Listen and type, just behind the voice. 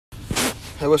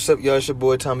Hey, what's up, y'all? It's your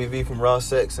boy Tommy V from Raw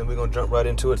Sex, and we're gonna jump right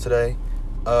into it today.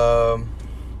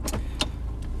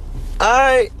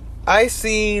 I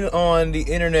seen on the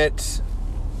internet.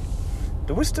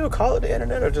 Do we still call it the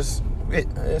internet or just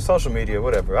social media?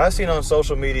 Whatever. I seen on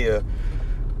social media,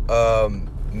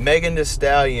 Megan Thee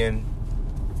Stallion.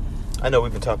 I know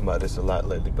we've been talking about this a lot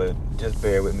lately, but just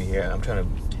bear with me here. I'm trying to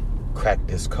crack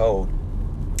this code.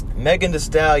 Megan Thee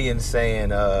Stallion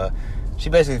saying, she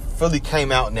basically fully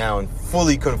came out now and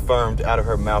fully confirmed out of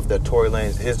her mouth that Tory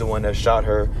Lanez is the one that shot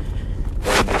her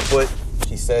in the foot.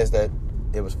 She says that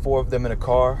it was 4 of them in a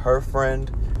car: her friend,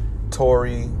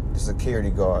 Tory, the security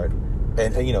guard,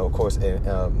 and of course,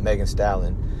 Megan Thee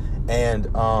Stallion. And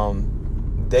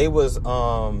they was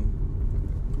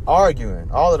arguing.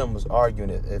 All of them was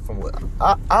arguing it from what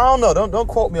I don't know. Don't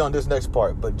quote me on this next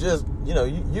part, but just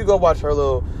you go watch her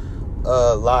little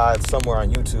live somewhere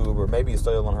on YouTube, or maybe it's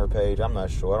still on her page. I'm not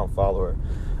sure. I don't follow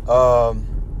her.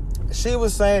 She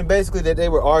was saying basically that they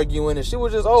were arguing and she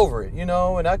was just over it,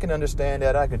 and I can understand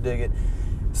that. I could dig it.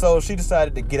 So she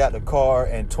decided to get out the car,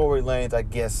 and Tory Lanez, I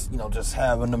guess, just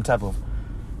having them type of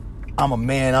I'm a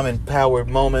man, I'm empowered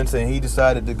moments, and he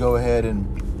decided to go ahead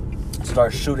and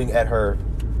start shooting at her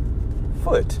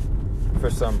foot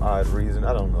for some odd reason.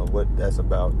 I don't know what that's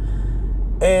about.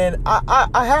 And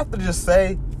I have to just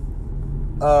say,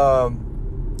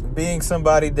 being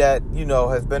somebody that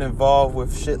has been involved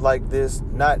with shit like this,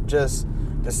 not just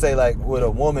to say like with a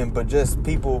woman, but just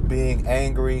people being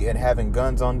angry and having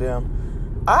guns on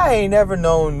them. I ain't never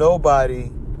known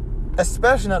nobody,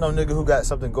 especially not no nigga who got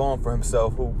something going for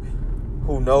himself, who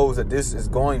knows that he's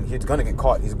gonna get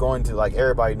caught, he's going to, like,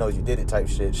 everybody knows you did it type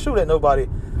shit, shoot at nobody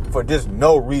for just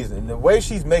no reason. And the way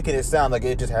she's making it sound like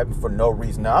it just happened for no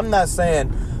reason. Now, I'm not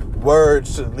saying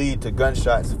words should lead to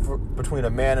gunshots between a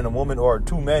man and a woman, or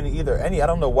 2 men either. I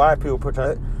don't know why people put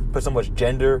so much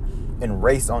gender and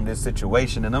race on this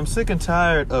situation. And I'm sick and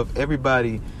tired of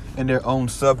everybody in their own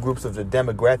subgroups of the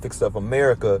demographics of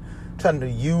America trying to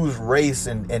use race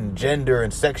and gender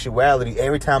and sexuality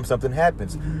every time something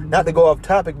happens. Not to go off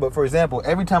topic, but for example, you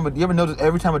ever notice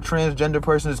every time a transgender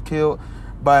person is killed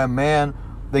by a man,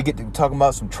 they get to talking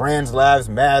about some trans lives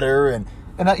matter, and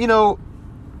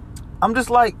I'm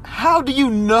just like, how do you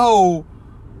know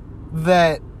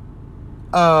that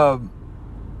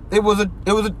it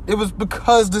was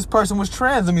because this person was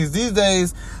trans? I mean, these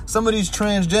days, some of these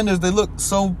transgenders, they look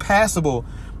so passable.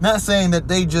 Not saying that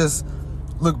they just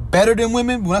look better than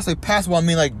women. When I say passable, I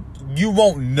mean like you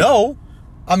won't know.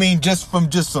 I mean, just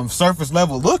from some surface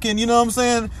level looking, you know what I'm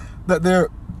saying? That they're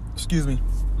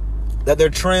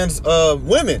trans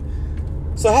women.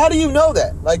 So how do you know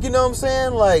that? Like, you know what I'm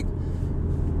saying? Like,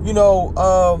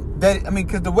 that, I mean,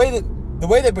 because the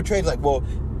way they portrayed, like, well,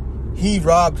 he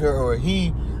robbed her, or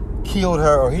he killed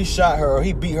her, or he shot her, or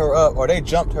he beat her up, or they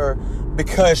jumped her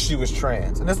because she was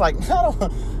trans. And it's like, I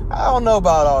don't know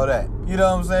about all that. You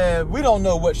know what I'm saying? We don't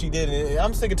know what she did. And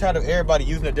I'm sick and tired of everybody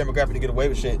using their demographic to get away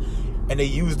with shit, and they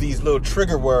use these little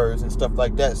trigger words and stuff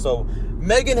like that. So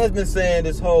Megan has been saying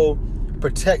this whole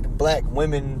protect black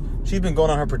women. She's been going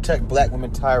on her protect black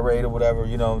women tirade or whatever,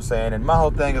 you know what I'm saying? And my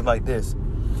whole thing is like this.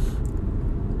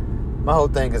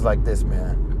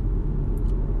 Man.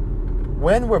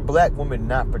 When were black women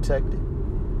not protected?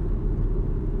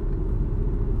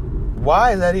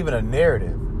 Why is that even a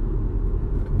narrative?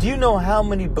 Do you know how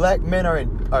many black men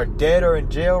are dead or in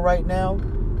jail right now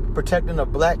protecting a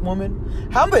black woman?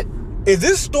 Is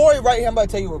this story right here? I'm about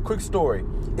to tell you a quick story.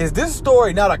 Is this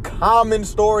story not a common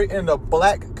story in the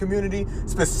black community,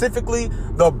 specifically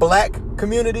the black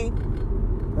community,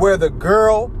 where the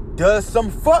girl does some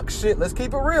fuck shit, let's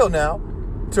keep it real now,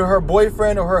 to her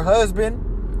boyfriend or her husband?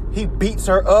 He beats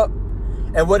her up,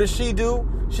 and what does she do?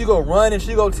 She go run and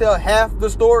she go tell half the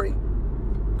story,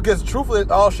 because truthfully,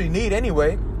 it's all she need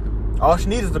anyway. All she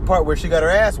needs is the part where she got her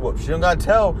ass whooped. She don't gotta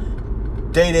tell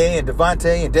Day-Day and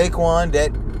Devontae and Daquan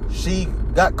that she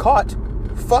got caught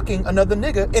fucking another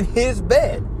nigga in his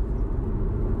bed.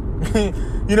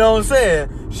 You know what I'm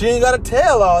saying? She ain't gotta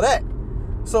tell all that.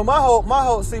 So my whole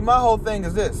thing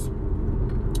is this.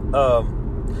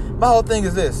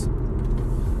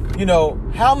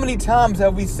 How many times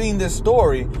have we seen this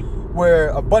story where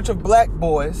a bunch of black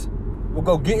boys will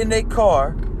go get in their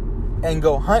car and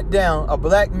go hunt down a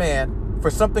black man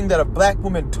for something that a black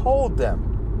woman told them?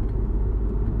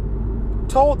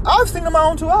 I've seen it in my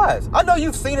own 2 eyes. I know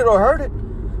you've seen it or heard it.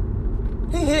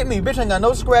 He hit me. Bitch ain't got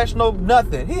no scratch, no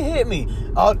nothing. He hit me.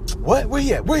 What? Where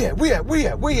he at?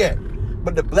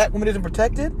 But the black woman isn't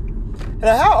protected? And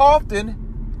how often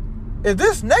is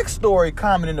this next story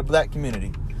common in the black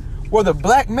community, where the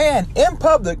black man in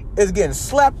public is getting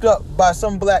slapped up by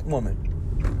some black woman?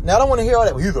 Now, I don't want to hear all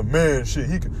that. Well, he's a man,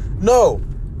 shit. No.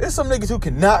 There's some niggas who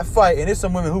cannot fight, and there's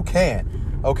some women who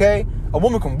can. Okay? A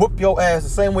woman can whoop your ass the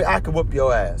same way I can whoop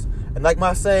your ass. And like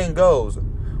my saying goes,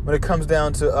 when it comes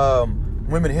down to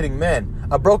women hitting men,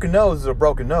 a broken nose is a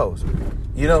broken nose.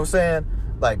 You know what I'm saying?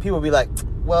 Like, people be like,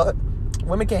 well,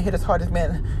 women can't hit as hard as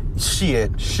men.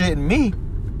 Shitting me.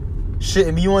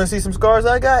 You want to see some scars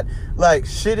I got? Like,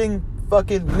 shitting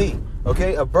fucking me.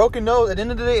 Okay? A broken nose, at the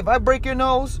end of the day, if I break your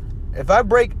nose, if I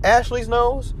break Ashley's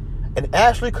nose, and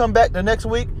Ashley come back the next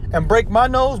week and break my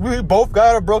nose, we both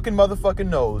got a broken motherfucking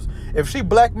nose. If she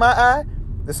black my eye,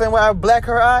 the same way I black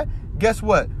her eye, guess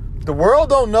what? The world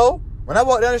don't know. When I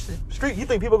walk down the street, you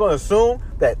think people are going to assume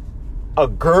that a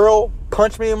girl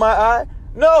punched me in my eye?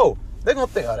 No. They're going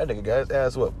to think, oh, that nigga got his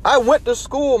ass whooped. I went to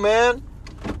school, man.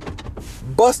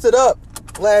 Busted up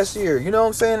last year. You know what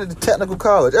I'm saying? At the technical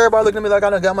college. Everybody looking at me like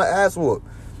I done got my ass whooped.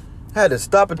 I had to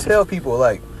stop and tell people,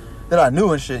 like, that I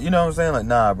knew and shit. You know what I'm saying? Like,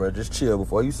 nah, bro, just chill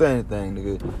before you say anything,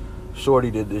 nigga.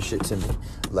 Shorty did this shit to me.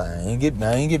 Like, I ain't get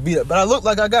beat up. But I look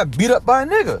like I got beat up by a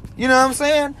nigga. You know what I'm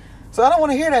saying? So I don't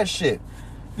want to hear that shit.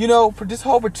 You know, for this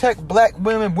whole protect black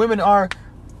women. Black women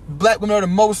are the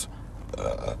most,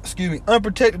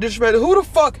 unprotected, disrespected. Who the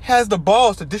fuck has the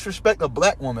balls to disrespect a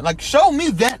black woman? Like, show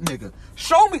me that nigga.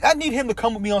 Show me. I need him to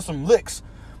come with me on some licks.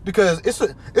 Because it's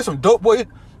some dope boy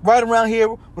right around here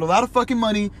with a lot of fucking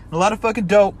money and a lot of fucking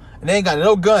dope. And they ain't got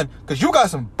no gun. Because you got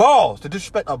some balls to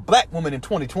disrespect a black woman in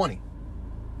 2020.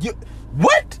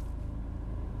 What?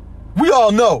 We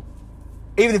all know.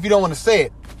 Even if you don't want to say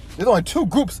it. There's only two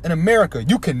groups in America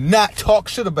you cannot talk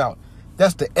shit about.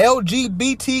 That's the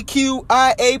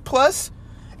LGBTQIA+,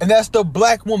 and that's the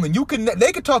black woman.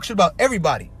 They can talk shit about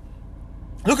everybody.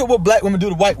 Look at what black women do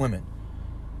to white women.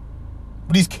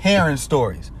 With these Karen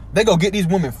stories. They go get these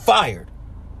women fired.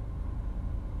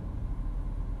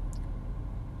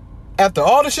 After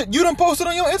all the shit you done posted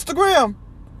on your Instagram,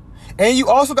 and you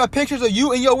also got pictures of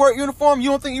you in your work uniform, you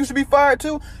don't think you should be fired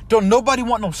too? Don't nobody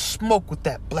want no smoke with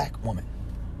that black woman.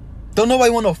 Don't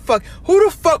nobody want no fuck. Who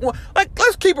the fuck want, like,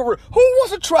 let's keep it real. Who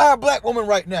wants to try a black woman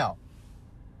right now?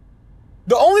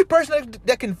 The only person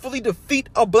that can fully defeat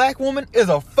a black woman is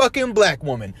a fucking black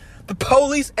woman. The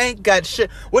police ain't got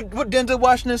shit. What Denzel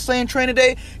Washington saying Training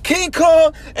Day? King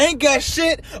Kong ain't got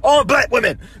shit on black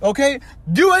women. Okay?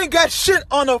 You ain't got shit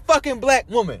on a fucking black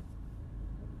woman.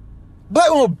 Black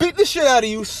woman will beat the shit out of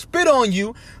you, spit on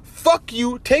you, fuck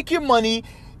you, take your money,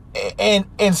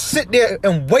 and sit there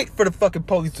and wait for the fucking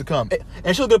police to come.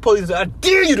 And she'll get the police and say, I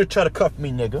dare you to try to cuff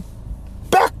me, nigga.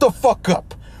 Back the fuck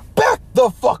up. Back the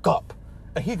fuck up.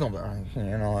 And he gonna be like,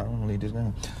 you know, I don't need this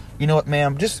guy. You know what,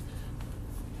 ma'am? He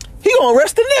gonna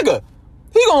arrest the nigga.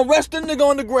 He gonna arrest the nigga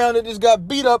on the ground that just got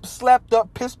beat up, slapped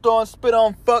up, pissed on, spit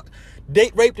on, fucked,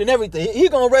 date raped and everything. He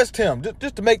gonna arrest him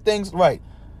just to make things right.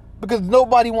 Because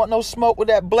nobody want no smoke with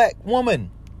that black woman.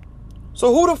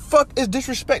 So who the fuck is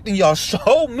disrespecting y'all?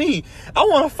 Show me. I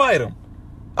want to fight him.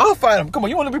 I'll fight him. Come on,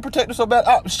 you want to be protected so bad?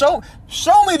 Show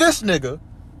me this nigga.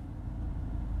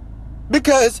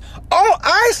 Because all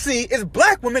I see is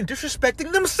black women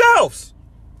disrespecting themselves.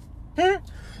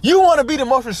 You want to be the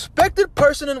most respected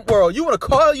person in the world. You want to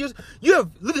call you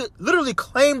have literally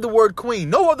claimed the word queen.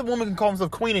 No other woman can call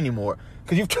themselves queen anymore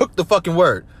because you took the fucking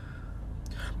word.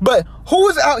 But who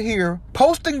is out here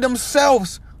posting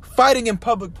themselves fighting in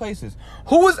public places?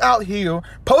 Who is out here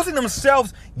posting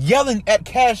themselves yelling at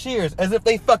cashiers as if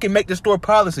they fucking make the store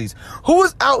policies? Who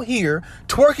is out here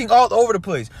twerking all over the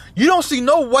place? You don't see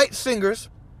no white singers,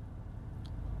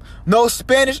 no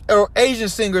Spanish or Asian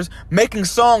singers making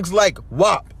songs like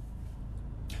WAP.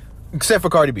 Except for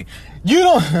Cardi B. You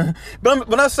don't, but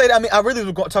when I say that, I mean, I really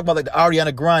was going to talk about like the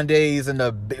Ariana Grandes and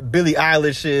the Billie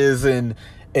Eilishes and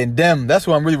them. That's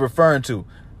what I'm really referring to.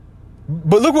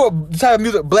 But look what type of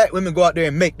music black women go out there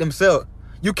and make themselves.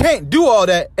 You can't do all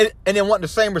that and then want the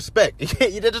same respect. That's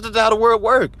just how the world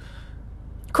works.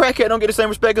 Crackhead don't get the same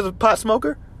respect as a pot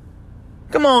smoker.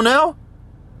 Come on now.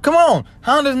 Come on.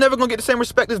 Honda's never going to get the same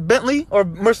respect as Bentley or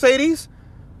Mercedes.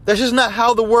 That's just not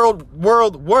how the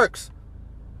world works.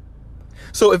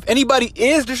 So if anybody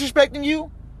is disrespecting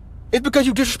you, it's because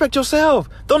you disrespect yourself.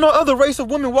 Don't no other race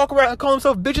of women walk around and call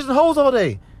themselves bitches and hoes all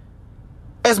day.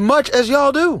 As much as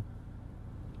y'all do.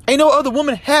 Ain't no other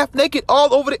woman half naked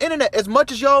all over the internet as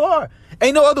much as y'all are.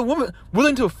 Ain't no other woman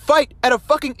willing to fight at a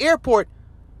fucking airport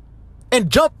and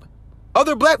jump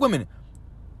other black women.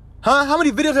 Huh? How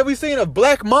many videos have we seen of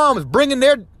black moms bringing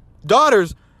their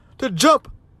daughters to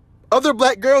jump other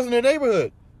black girls in their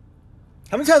neighborhood?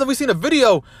 How many times have we seen a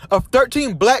video of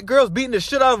 13 black girls beating the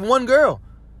shit out of one girl?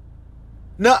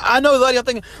 Now, I know a lot of y'all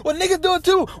thinking, well, niggas do it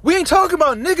too. We ain't talking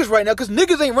about niggas right now because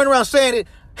niggas ain't running around saying it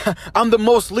I'm the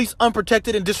most least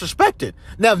unprotected and disrespected.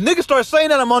 Now, if niggas start saying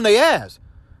that, I'm on their ass.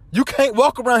 You can't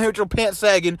walk around here with your pants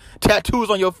sagging, tattoos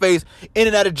on your face, in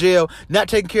and out of jail, not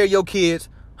taking care of your kids,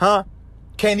 huh?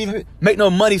 Can't even make no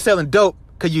money selling dope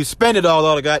because you spend it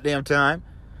all the goddamn time.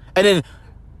 And then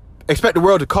expect the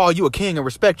world to call you a king and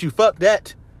respect you. Fuck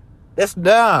that. That's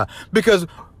nah. Because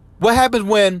what happens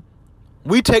when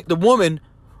we take the woman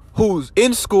who's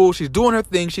in school, she's doing her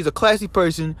thing, she's a classy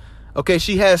person, okay,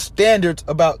 she has standards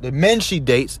about the men she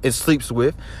dates and sleeps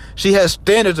with. She has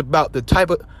standards about the type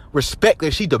of respect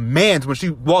that she demands when she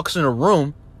walks in a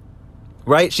room,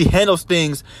 right? She handles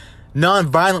things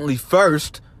non-violently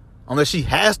first, unless she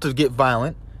has to get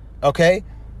violent, okay?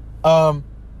 Why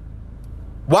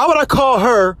would I call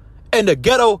her and the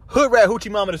ghetto hood rat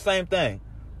hoochie mama the same thing?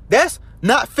 That's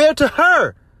not fair to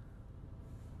her.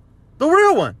 The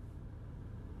real one.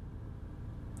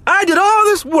 I did all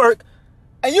this work,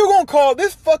 and you're gonna call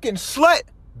this fucking slut,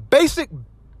 basic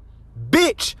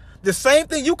bitch, the same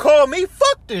thing you call me?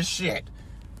 Fuck this shit.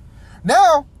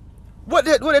 Now, what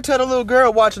they tell the little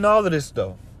girl watching all of this,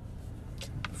 though?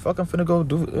 Fuck, I'm finna go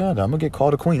do it. Yeah, I'm gonna get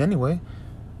called a queen anyway.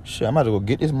 Shit, I'm about to go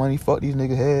get this money. Fuck these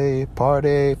niggas. Hey,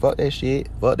 party. Fuck that shit.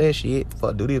 Fuck that shit.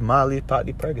 Fuck, do these Molly, pop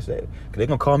these Percocet. Cause they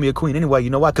gonna call me a queen anyway. You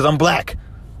know why? Cause I'm black.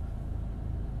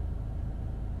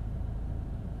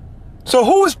 So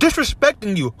who is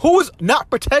disrespecting you? Who is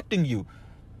not protecting you?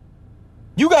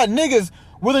 You got niggas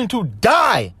willing to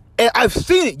die. And I've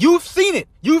seen it. You've seen it.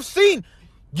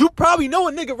 You probably know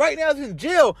a nigga right now is in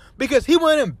jail because he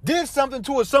went and did something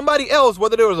to somebody else,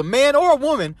 whether there was a man or a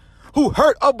woman, who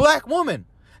hurt a black woman.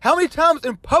 How many times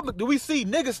in public do we see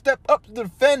niggas step up to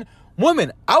defend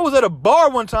women? I was at a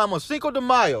bar one time on Cinco de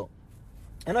Mayo,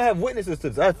 and I have witnesses to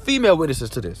this. I have female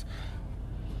witnesses to this.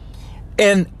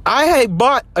 And I had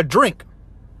bought a drink,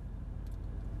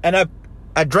 and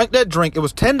I drank that drink. It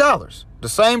was $10, the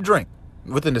same drink,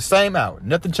 within the same hour.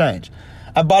 Nothing changed.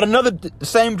 I bought the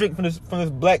same drink from this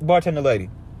black bartender lady.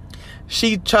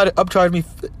 She tried to upcharge me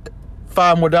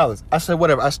 $5 more. I said,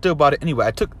 whatever. I still bought it anyway.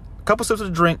 I took a couple sips of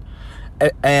the drink,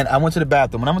 and I went to the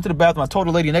bathroom. When I went to the bathroom, I told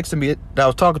the lady next to me that I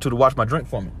was talking to watch my drink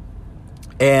for me.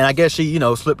 And I guess she,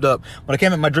 slipped up. When I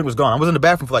came in, my drink was gone. I was in the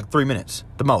bathroom for like 3 minutes,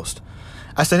 the most.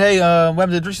 I said, hey, what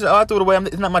happened to the drink? She said, I threw it away.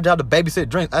 It's not my job to babysit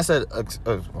drinks. I said,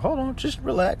 hold on, just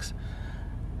relax.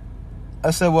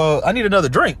 I said, well, I need another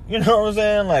drink. You know what I'm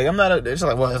saying? Like, I'm not, it's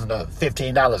like, well, it's another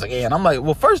 $15 again. I'm like,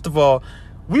 well, first of all,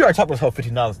 we already talked about this whole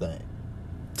 $15 thing.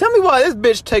 Tell me why this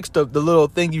bitch takes the little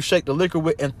thing you shake the liquor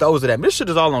with and throws it at me. This shit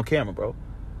is all on camera, bro.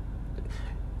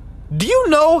 Do you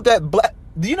know that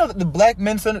the black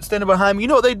men standing behind me, you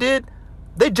know what they did?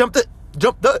 They jumped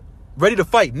up, ready to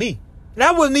fight me. And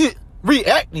I wasn't even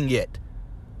reacting yet.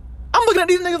 I'm looking at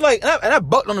these niggas like, and I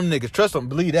bucked on them niggas. Trust them,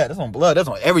 believe that. That's on blood. That's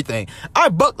on everything. I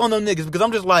bucked on them niggas because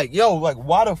I'm just like, yo, like,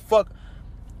 why the fuck?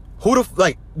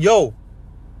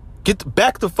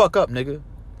 Back the fuck up, nigga.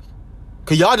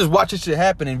 Cause y'all just watch this shit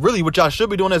happen, and really what y'all should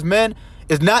be doing as men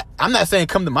is not, I'm not saying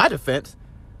come to my defense,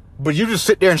 but you just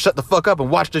sit there and shut the fuck up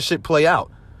and watch this shit play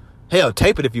out. Hell,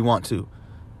 tape it if you want to.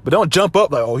 But don't jump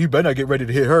up like, oh, he better not get ready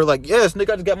to hit her. Like, yes,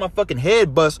 nigga, I just got my fucking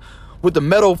head bust with the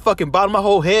metal fucking bottom, my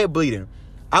whole head bleeding.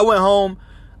 I went home,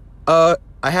 I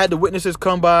had the witnesses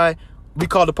come by, we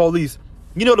called the police.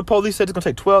 You know the police said it's gonna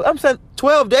take 12, I'm saying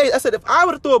 12 days. I said, if I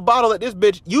would've threw a bottle at this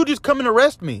bitch, you just come and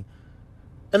arrest me.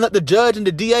 And let the judge and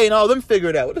the DA and all them figure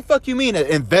it out. What the fuck you mean an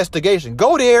investigation?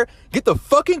 Go there, get the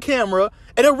fucking camera,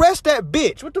 and arrest that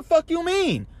bitch. What the fuck you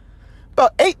mean?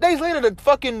 About 8 days later,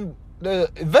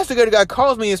 the investigator guy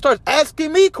calls me and starts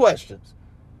asking me questions.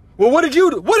 Well, what did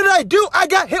you do? What did I do? I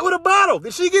got hit with a bottle.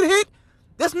 Did she get hit?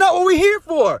 That's not what we're here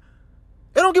for.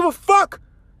 They don't give a fuck.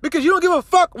 Because you don't give a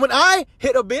fuck when I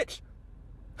hit a bitch.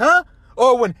 Huh?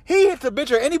 Or when he hits a bitch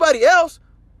or anybody else.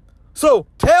 So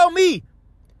tell me,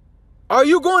 are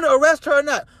you going to arrest her or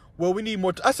not? Well, we need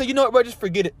more. I said, you know what, bro? Just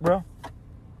forget it, bro.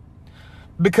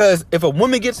 Because if a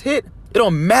woman gets hit, it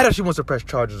don't matter if she wants to press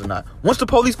charges or not. Once the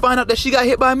police find out that she got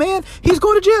hit by a man, he's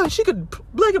going to jail. She could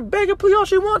beg and plea all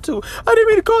she want to. I didn't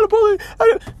mean to call the police.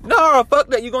 Nah, fuck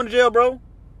that. You going to jail, bro.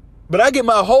 But I get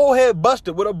my whole head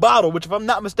busted with a bottle, which if I'm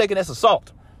not mistaken, that's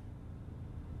assault.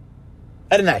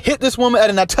 I did not hit this woman. I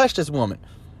did not touch this woman.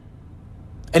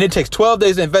 And it takes 12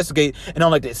 days to investigate. And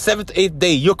on like the 7th, 8th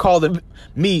day, you're calling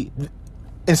me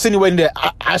insinuating that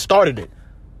I started it.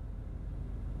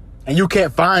 And you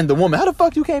can't find the woman. How the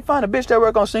fuck you can't find a bitch that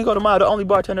work on Cinco de Mayo, the only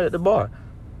bartender at the bar?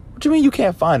 What you mean you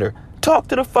can't find her? Talk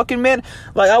to the fucking man.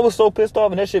 Like, I was so pissed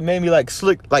off, and that shit made me like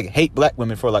hate black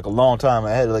women for like a long time.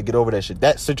 I had to like get over that shit.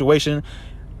 That situation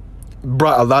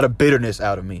brought a lot of bitterness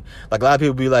out of me. Like, a lot of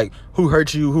people be like, who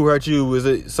hurt you? Who hurt you? Was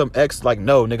it some ex? Like,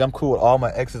 no, nigga, I'm cool with all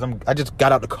my exes. I just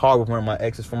got out the car with one of my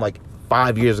exes from like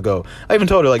 5 years ago. I even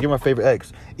told her, like, you're my favorite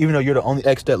ex, even though you're the only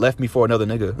ex that left me for another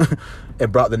nigga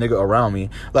and brought the nigga around me.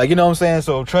 Like, you know what I'm saying?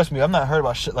 So trust me, I'm not hurt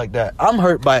about shit like that. I'm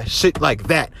hurt by shit like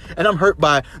that. And I'm hurt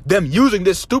by them using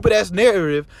this stupid ass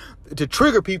narrative to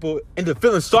trigger people into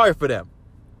feeling sorry for them.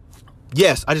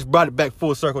 Yes, I just brought it back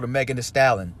full circle to Megan Thee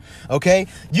Stallion. Okay?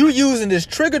 You using this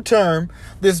trigger term,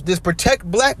 this protect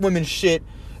black women shit,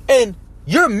 and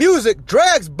your music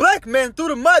drags black men through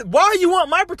the mud. Why you want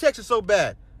my protection so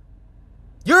bad?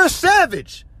 You're a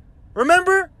savage.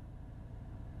 Remember?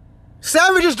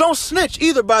 Savages don't snitch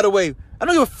either, by the way. I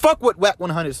don't give a fuck what Wack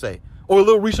 100 say. Or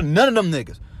Lil Reese, none of them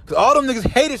niggas. Because all them niggas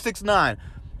hated 6ix9ine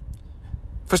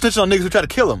for snitching on niggas who tried to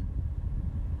kill him.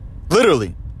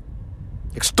 Literally.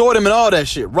 Extort him and all that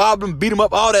shit. Robbed him, beat him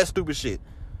up, all that stupid shit.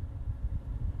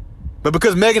 But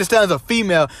because Megan Thee Stallion's a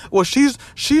female, well,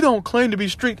 she don't claim to be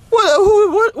street.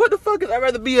 What the fuck is, I'd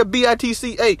rather be a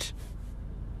bitch.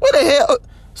 What the hell?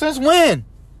 Since when?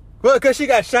 Well, because she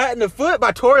got shot in the foot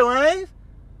by Tory Lanez?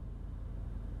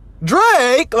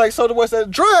 Drake, like Soulja Boy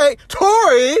said, Drake,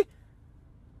 Tory?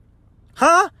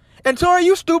 Huh? And Tory,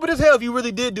 you stupid as hell if you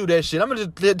really did do that shit. I'm going to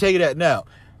just tell you that now.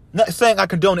 Not saying I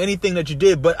condone anything that you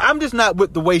did, but I'm just not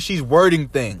with the way she's wording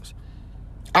things.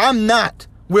 I'm not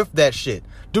with that shit.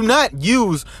 Do not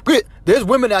use... There's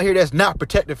women out here that's not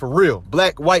protected for real.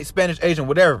 Black, white, Spanish, Asian,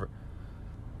 whatever.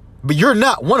 But you're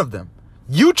not one of them.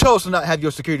 You chose to not have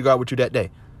your security guard with you that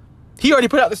day. He already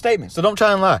put out the statement, so don't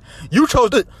try and lie. You chose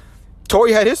to...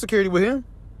 Tory had his security with him.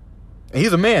 And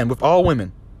he's a man with all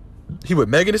women. He with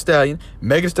Megan Thee Stallion,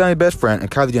 Megan Thee Stallion's best friend, and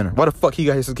Kylie Jenner. Why the fuck he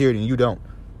got his security and you don't?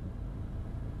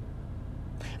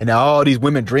 And now all these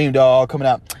women dream doll coming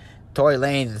out. Tory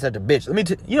Lanez is such a bitch.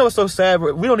 You know what's so sad?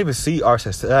 We don't even see our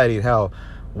society and how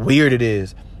weird it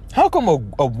is. How come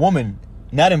a woman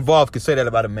not involved could say that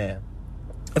about a man?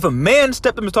 If a man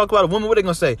stepped up and talked about a woman, what are they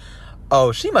gonna say?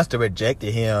 Oh, she must have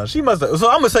rejected him. She must have. So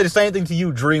I'm gonna say the same thing to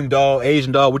you, dream doll,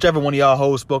 Asian doll, whichever one of y'all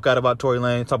hoes spoke out about Tory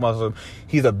Lanez, talking about some,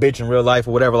 he's a bitch in real life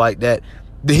or whatever like that.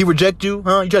 Did he reject you?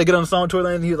 Huh? You try to get on the song with Tory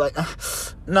Lanez and he was like,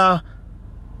 nah.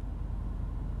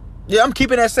 Yeah, I'm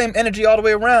keeping that same energy all the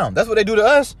way around. That's what they do to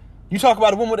us. You talk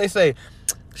about a woman, what they say?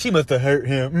 She must have hurt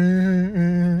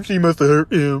him. She must have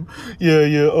hurt him.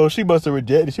 Yeah. Oh, she must have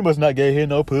rejected. She must not get hit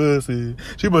no pussy.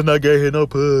 She must not get hit no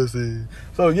pussy.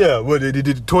 So, yeah, what,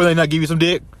 did Tory Lanez not give you some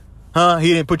dick? Huh?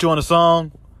 He didn't put you on a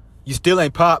song? You still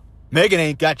ain't pop. Megan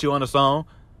ain't got you on a song.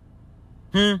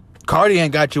 Cardi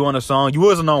ain't got you on a song. You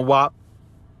wasn't on WAP.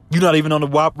 You not even on the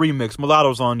WAP remix.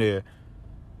 Mulatto's on there.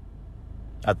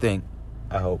 I think.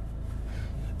 I hope.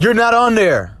 You're not on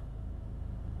there.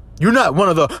 You're not one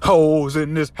of the hoes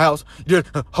in this house. You're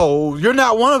hoes. You're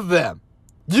not one of them.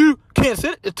 You can't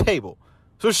sit at the table.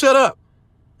 So shut up.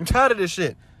 I'm tired of this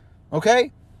shit.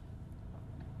 Okay?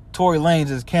 Tory Lanez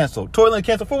is canceled. Tory Lanez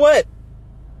canceled for what?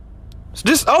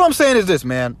 Just all I'm saying is this,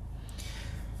 man.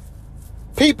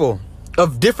 People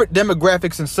of different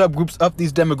demographics and subgroups of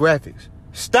these demographics,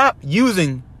 stop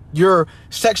using your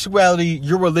sexuality,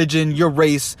 your religion, your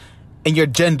race, and your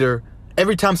gender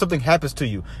every time something happens to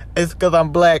you. It's because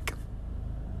I'm black.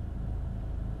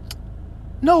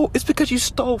 No, it's because you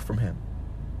stole from him.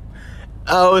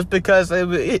 Oh, it's because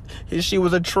she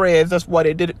was a trans. That's why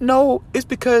they did it. No, it's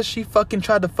because she fucking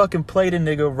tried to fucking play the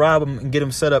nigga, rob him, and get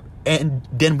him set up, and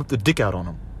then whip the dick out on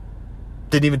him.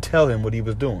 Didn't even tell him what he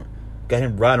was doing. Got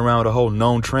him riding around with a whole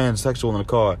known transsexual in the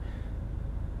car.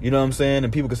 You know what I'm saying?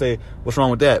 And people can say, what's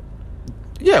wrong with that?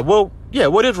 Yeah,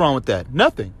 what is wrong with that?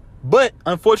 Nothing. But,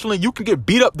 unfortunately, you can get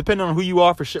beat up depending on who you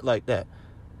are for shit like that.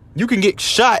 You can get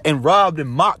shot and robbed and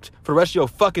mocked for the rest of your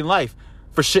fucking life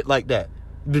for shit like that.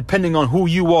 Depending on who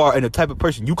you are and the type of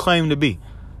person you claim to be.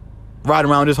 Riding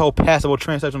around this whole passable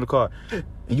transaction in the car. And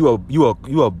you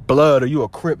a blood or you a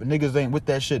crip and niggas ain't with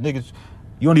that shit. Niggas,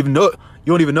 you don't even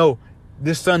know.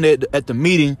 This Sunday at the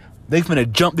meeting, they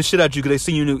finna jump the shit out you because they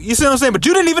see you new. You see what I'm saying? But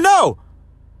you didn't even know.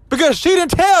 Because she didn't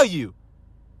tell you.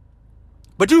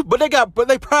 But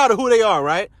they proud of who they are,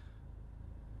 right?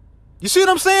 You see what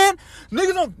I'm saying?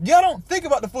 Y'all don't think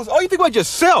about the fools. All you think about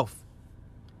yourself.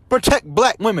 Protect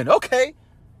black women. Okay,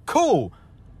 cool.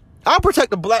 I'll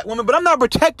protect the black woman, but I'm not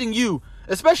protecting you.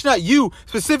 Especially not you,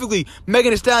 specifically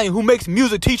Megan Thee Stallion, who makes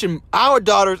music teaching our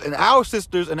daughters and our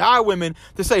sisters and our women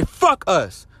to say, fuck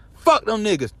us. Fuck them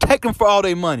niggas. Take them for all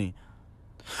their money.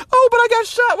 Oh, but I got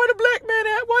shot. Where the black man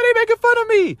at? Why they making fun of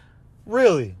me?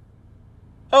 Really?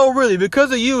 Oh, really?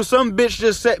 Because of you, some bitch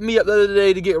just set me up the other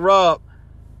day to get robbed.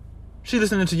 She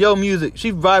listening to your music.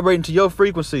 She vibrating to your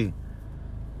frequency.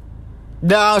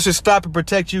 Now I should stop and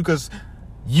protect you because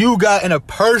you got in a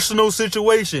personal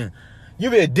situation. You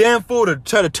be a damn fool to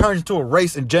try to turn into a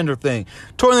race and gender thing.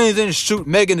 Tory Lanez didn't shoot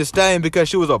Megan Thee Stallion because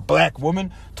she was a black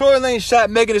woman. Tory Lanez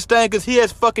shot Megan Thee Stallion because he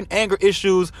has fucking anger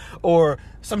issues or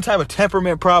some type of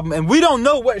temperament problem. And we don't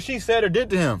know what she said or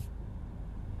did to him.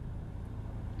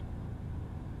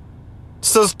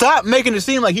 So stop making it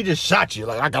seem like he just shot you.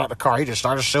 Like, I got out the car, he just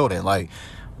started shooting. Like,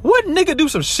 what nigga do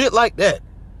some shit like that?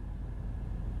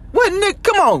 What nigga?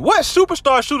 Come on. What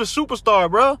superstar shoot a superstar,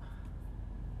 bro?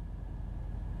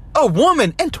 A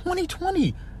woman in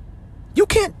 2020. You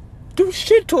can't do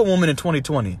shit to a woman in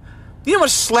 2020. You know how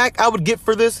much slack I would get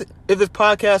for this if this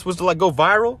podcast was to like go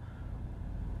viral?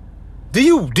 Do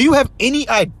you have any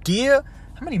idea?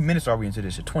 How many minutes are we into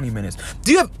this shit? 20 minutes.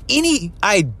 Do you have any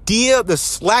idea the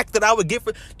slack that I would get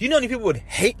for? Do you know how many people would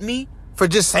hate me for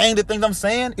just saying the things I'm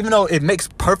saying? Even though it makes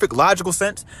perfect logical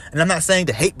sense. And I'm not saying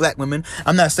to hate black women.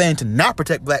 I'm not saying to not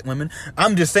protect black women.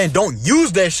 I'm just saying don't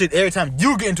use that shit every time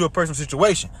you get into a personal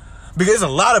situation. Because there's a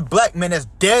lot of black men that's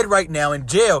dead right now in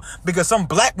jail because some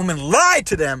black woman lied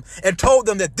to them and told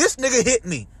them that this nigga hit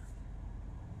me.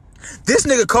 This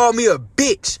nigga called me a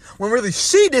bitch when really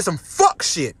she did some fuck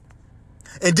shit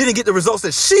and didn't get the results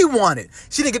that she wanted.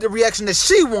 She didn't get the reaction that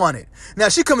she wanted. Now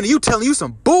she coming to you telling you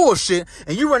some bullshit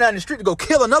and you run out in the street to go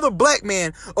kill another black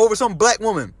man over some black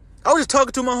woman. I was just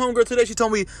talking to my homegirl today. She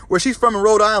told me where she's from in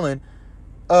Rhode Island.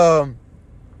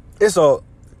 It's a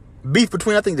beef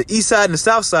between, I think, the east side and the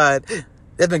south side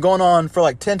that's been going on for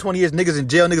like 10, 20 years. Niggas in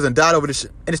jail, niggas done died over this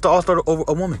shit. And it's all started over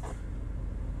a woman.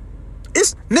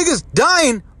 It's niggas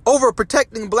dying over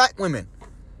protecting black women.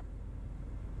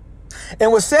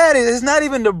 And what's sad is it's not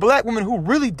even the black women who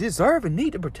really deserve and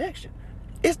need the protection.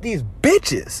 It's these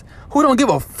bitches who don't give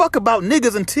a fuck about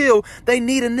niggas until they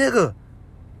need a nigga.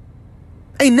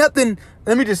 Ain't nothing,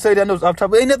 let me just say that, I know it's off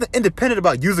topic, ain't nothing independent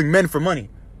about using men for money.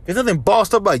 There's nothing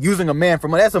bossed up about using a man for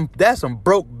money. That's some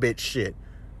broke bitch shit.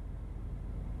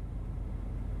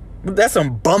 That's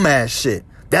some bum ass shit.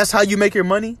 That's how you make your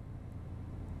money?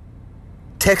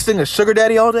 Texting a sugar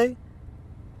daddy all day?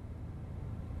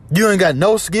 You ain't got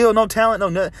no skill, no talent, no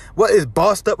nothing. What is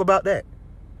bossed up about that?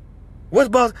 What's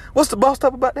the bossed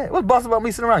up about that? What's bossed about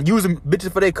me sitting around using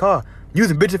bitches for their car,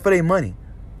 using bitches for their money?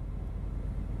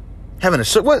 Having a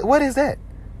sugar, what is that?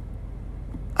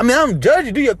 I mean, I don't judge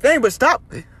you, do your thing, but stop.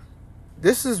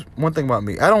 This is one thing about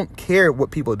me. I don't care what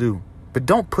people do, but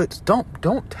don't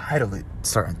title it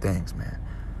certain things, man.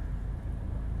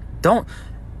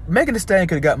 Megan Thee Stallion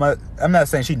could have got I'm not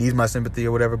saying she needs my sympathy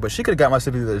or whatever, but she could have got my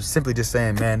sympathy simply just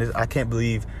saying, man, I can't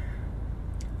believe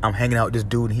I'm hanging out with this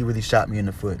dude and he really shot me in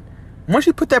the foot. Once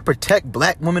you put that protect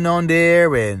black women on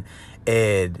there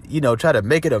and you know, try to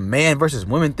make it a man versus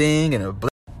women thing and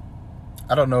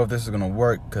I don't know if this is going to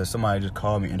work because somebody just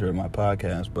called me into my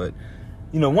podcast, but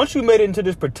you know, once you made it into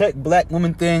this protect black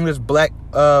women thing, this black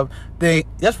thing,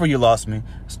 that's where you lost me.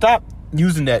 Stop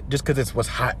using that just because it's what's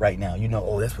hot right now. You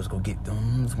know, that's what's going to get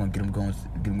them. It's going to get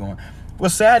them going.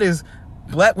 What's sad is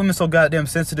black women so goddamn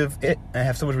sensitive and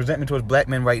have so much resentment towards black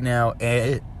men right now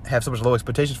and have so much low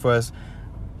expectations for us.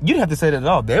 You didn't have to say that at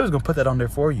all. They was going to put that on there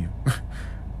for you.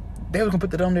 They were going to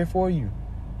put that on there for you.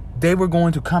 They were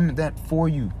going to comment that for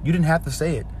you. You didn't have to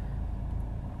say it.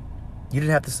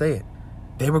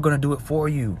 They were going to do it for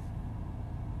you.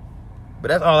 But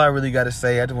that's all I really got to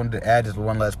say. I just wanted to add just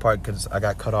one last part because I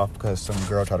got cut off because some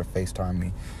girl tried to FaceTime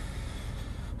me.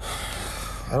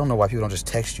 I don't know why people don't just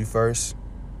text you first.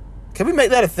 Can we make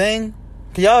that a thing?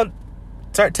 Can y'all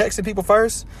start texting people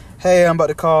first? Hey, I'm about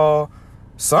to call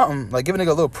something. Like, give a nigga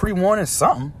a little pre-warning,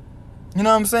 something. You know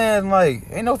what I'm saying? Like,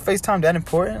 ain't no FaceTime that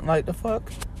important. Like, the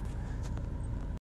fuck?